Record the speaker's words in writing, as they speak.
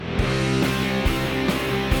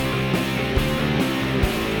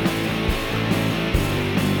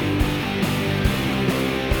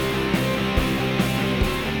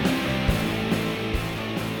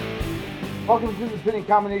Welcome to the Pinning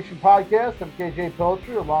Combination Podcast. I'm KJ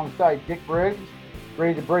Pilcher alongside Dick Briggs,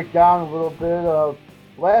 ready to break down a little bit of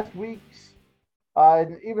last week's,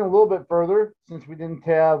 and even a little bit further since we didn't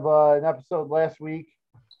have an episode last week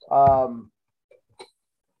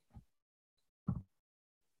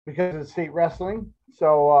because of state wrestling.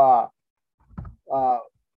 So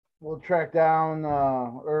we'll track down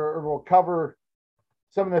or we'll cover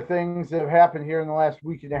some of the things that have happened here in the last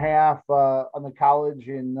week and a half on the college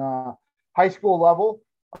and high school level.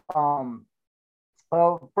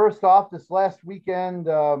 Well, first off, this last weekend,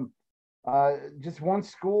 just one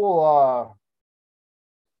school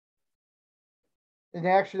in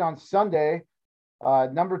action on Sunday.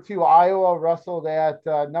 Number 2 Iowa wrestled at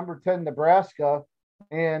number 10 Nebraska,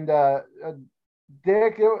 and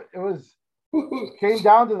Dick, it was came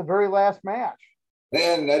down to the very last match.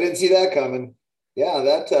 Man, I didn't see that coming. Yeah,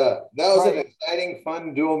 that was an exciting,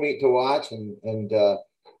 fun dual meet to watch, and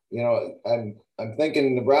I'm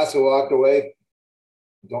thinking Nebraska walked away,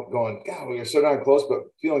 going, God, we were so darn close,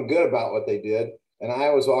 but feeling good about what they did, and I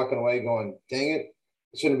was walking away going, dang it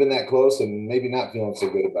shouldn't have been that close, and maybe not feeling so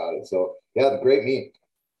good about it. So yeah, the great meet.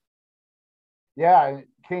 Yeah, it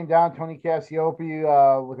came down Tony Cassiope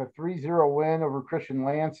with a 3-0 win over Christian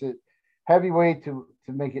Lance at heavyweight to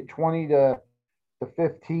make it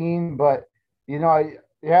 20-15, but. You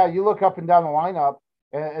look up and down the lineup,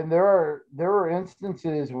 and there are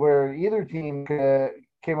instances where either team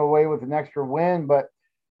came away with an extra win, but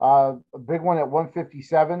a big one at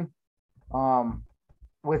 157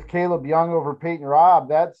 with Caleb Young over Peyton Robb.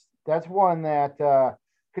 That's one that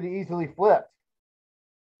could have easily flipped.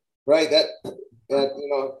 Right. That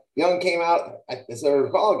Young came out, as I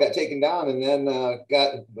recall, got taken down, and then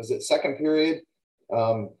was it second period?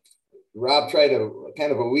 Robb tried a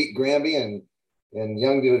kind of a weak Granby, and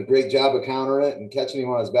Young did a great job of countering it and catching him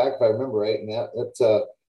on his back, if I remember right. And that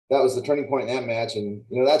was the turning point in that match. And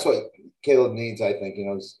that's what Caleb needs, I think.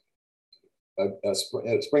 Is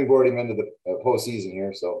springboard him into the postseason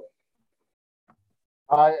here. So,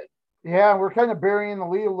 we're kind of burying the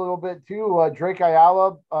lead a little bit too. Drake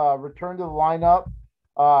Ayala returned to the lineup,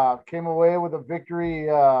 came away with a victory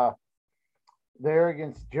there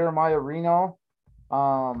against Jeremiah Reno.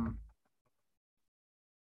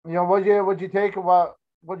 What'd you take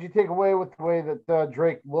away with the way that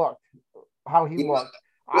Drake looked, how he looked?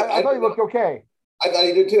 I thought he looked okay. I thought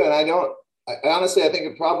he did too, and I honestly think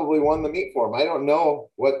it probably won the meet for him. I don't know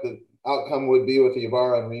what the outcome would be with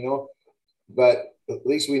Ybarra and Reno, but at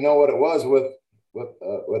least we know what it was with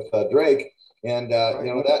Drake, and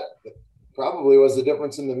right. That probably was the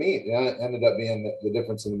difference in the meet. Yeah, it ended up being the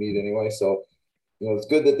difference in the meet anyway. So it's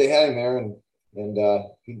good that they had him there, and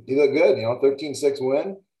he looked good. 13-6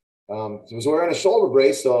 win. He was wearing a shoulder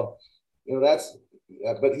brace, so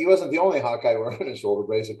but he wasn't the only Hawkeye wearing a shoulder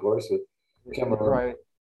brace, of course, with Cameron. Right.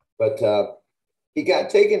 But he got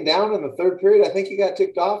taken down in the third period. I think he got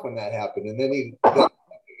ticked off when that happened, and then he got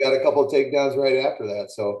a couple of takedowns right after that.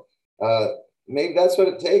 So maybe that's what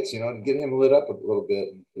it takes, to get him lit up a little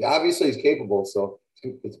bit. Obviously, he's capable, so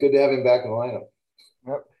it's good to have him back in the lineup.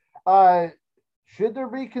 Yep. Should there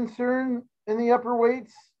be concern in the upper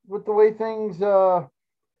weights with the way things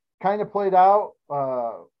kind of played out?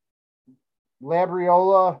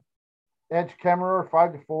 Labriola, Edge Kemmerer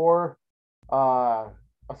 5-4.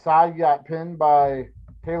 Asad got pinned by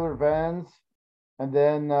Taylor Venz, and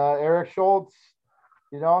then Eric Schultz,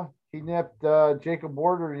 he nipped Jacob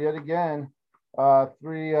Border yet again,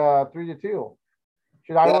 3-2.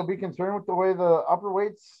 Should Iowa be concerned with the way the upper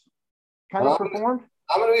weights kind of performed?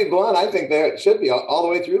 I'm going to be blunt. I think they should be all the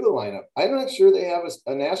way through the lineup. I'm not sure they have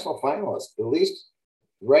a national finalist, at least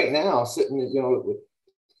right now, sitting,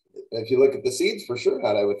 if you look at the seeds, for sure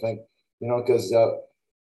not, I would think, because,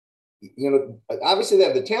 obviously they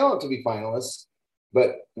have the talent to be finalists,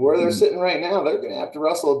 but where they're sitting right now, they're going to have to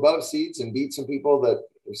wrestle above seeds and beat some people that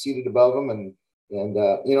are seated above them. And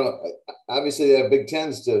obviously they have Big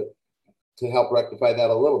Tens to help rectify that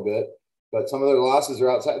a little bit, but some of their losses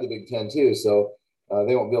are outside the Big Ten too. So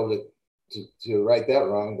they won't be able to right that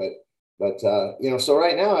wrong. But so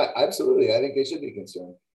right now, absolutely, I think they should be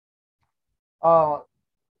concerned. A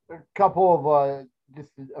couple of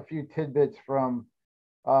just a few tidbits from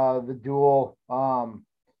the duel. Tom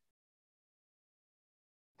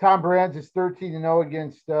Brands is 13-0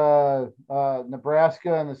 against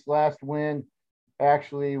Nebraska, and this last win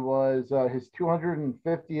actually was his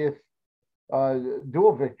 250th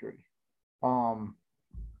dual victory.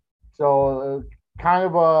 So kind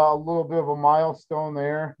of a little bit of a milestone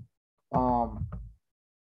there.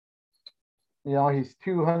 He's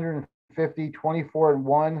 250,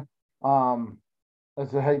 24-1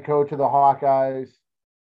 as the head coach of the Hawkeyes.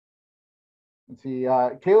 let's see,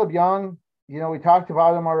 Caleb Young, we talked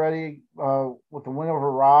about him already with the win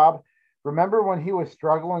over Rob. Remember when he was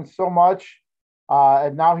struggling so much,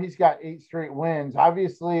 and now he's got 8 straight wins.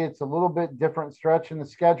 Obviously, it's a little bit different stretch in the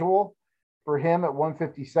schedule for him at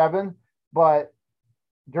 157, but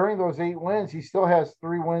during those 8 wins, he still has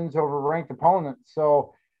 3 wins over ranked opponents.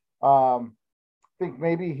 So I think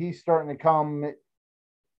maybe he's starting to come,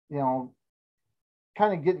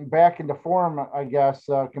 kind of getting back into form, I guess,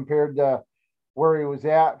 compared to where he was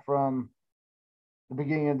at from the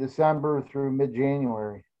beginning of December through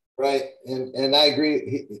mid-January. Right. And I agree.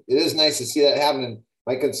 It is nice to see that happening.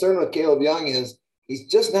 My concern with Caleb Young is he's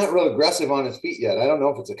just not real aggressive on his feet yet. I don't know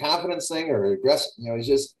if it's a confidence thing or aggressive. He's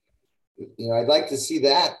just, I'd like to see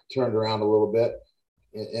that turned around a little bit.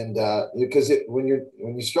 And because when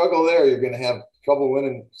you struggle there, you're going to have trouble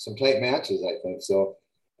winning some tight matches, I think. So,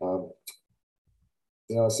 so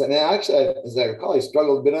now actually, as I recall, he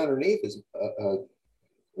struggled a bit underneath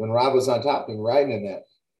when Rob was on top and riding in that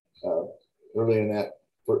early in that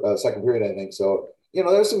second period, I think. So,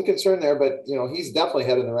 there's some concern there, but, he's definitely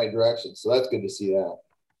headed in the right direction. So that's good to see that.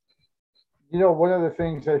 One of the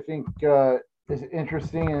things I think is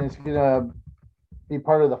interesting and is going to be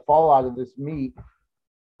part of the fallout of this meet,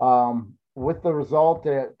 with the result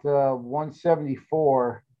at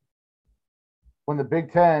 174, when the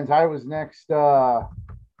Big Ten's Iowa's next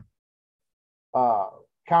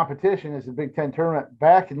competition is the Big Ten tournament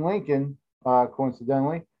back in Lincoln,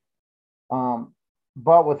 coincidentally.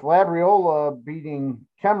 But with Labriola beating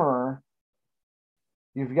Kemmerer,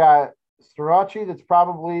 you've got Starace, that's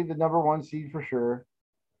probably the number 1 seed for sure.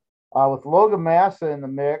 With Logan Massa in the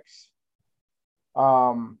mix,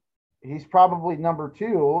 he's probably number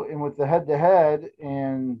 2. And with the head-to-head,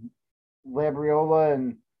 and Labriola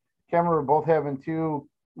and Kemmerer both having 2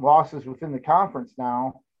 losses within the conference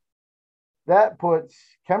now, that puts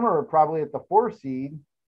Kemmerer probably at the 4 seed,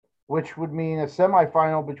 which would mean a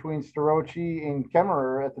semifinal between Starace and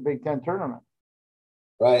Kemmerer at the Big Ten tournament.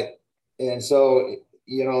 Right. And so,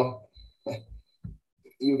 you've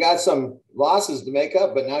got some losses to make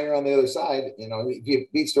up, but now you're on the other side. If you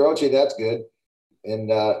beat Starace, that's good. And,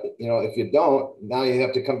 if you don't, now you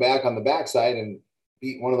have to come back on the backside and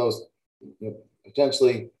beat one of those,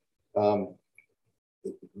 potentially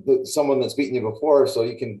someone that's beaten you before. So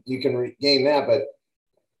you can regain that. But,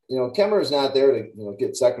 Kemmerer's not there to,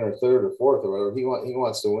 get second or third or fourth or whatever. He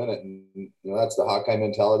wants to win it. And, that's the Hawkeye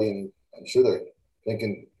mentality. And I'm sure they're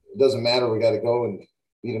thinking it doesn't matter. We got to go and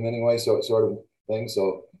beat him anyway. So it's sort of thing.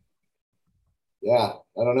 So, yeah,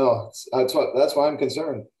 I don't know. That's why I'm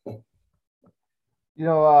concerned. Any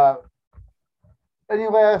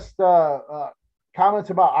last comments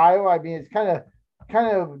about Iowa? I mean, it's kind of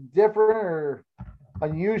different or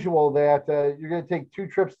unusual that you're going to take 2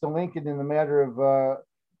 trips to Lincoln in the matter of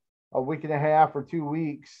a week and a half or 2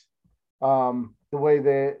 weeks. The way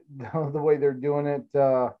they're doing it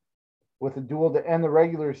with a duel to end the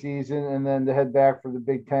regular season and then to head back for the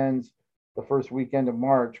Big Tens the first weekend of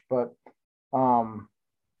March. But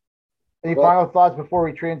any final thoughts before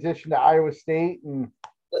we transition to Iowa State? And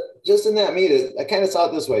just in that meet, I kind of saw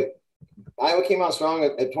it this way. Iowa came out strong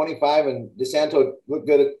at 25, and DeSanto looked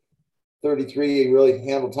good at 33. He really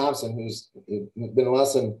handled Thompson, who's been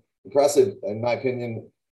less than impressive, in my opinion,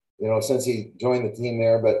 since he joined the team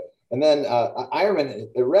there. And then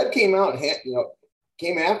Ironman, the Red came out and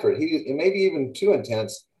came after it. He maybe even too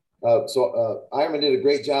intense. So Ironman did a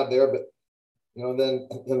great job there, but then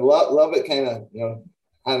Lovett kind of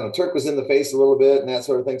I don't know, Turk was in the face a little bit and that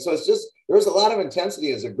sort of thing. So it's just there's a lot of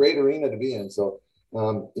intensity. It's a great arena to be in. So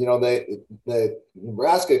the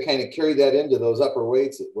Nebraska kind of carried that into those upper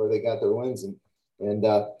weights where they got their wins, and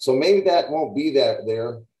so maybe that won't be that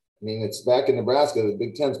there. I mean, it's back in Nebraska, the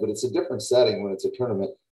Big Tens, but it's a different setting when it's a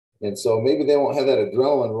tournament, and so maybe they won't have that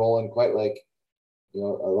adrenaline rolling quite like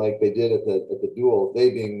like they did at the duel.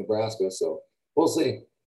 They being Nebraska, so we'll see.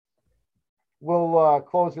 We'll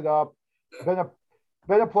close it up.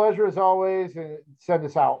 Been a pleasure as always, and send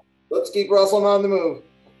us out. Let's keep Russell on the move.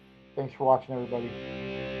 Thanks for watching, everybody.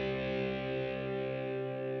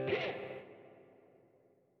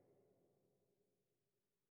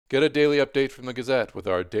 Get a daily update from the Gazette with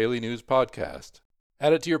our daily news podcast.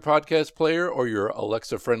 Add it to your podcast player or your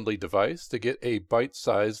Alexa-friendly device to get a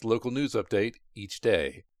bite-sized local news update each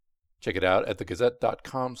day. Check it out at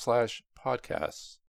thegazette.com/podcasts.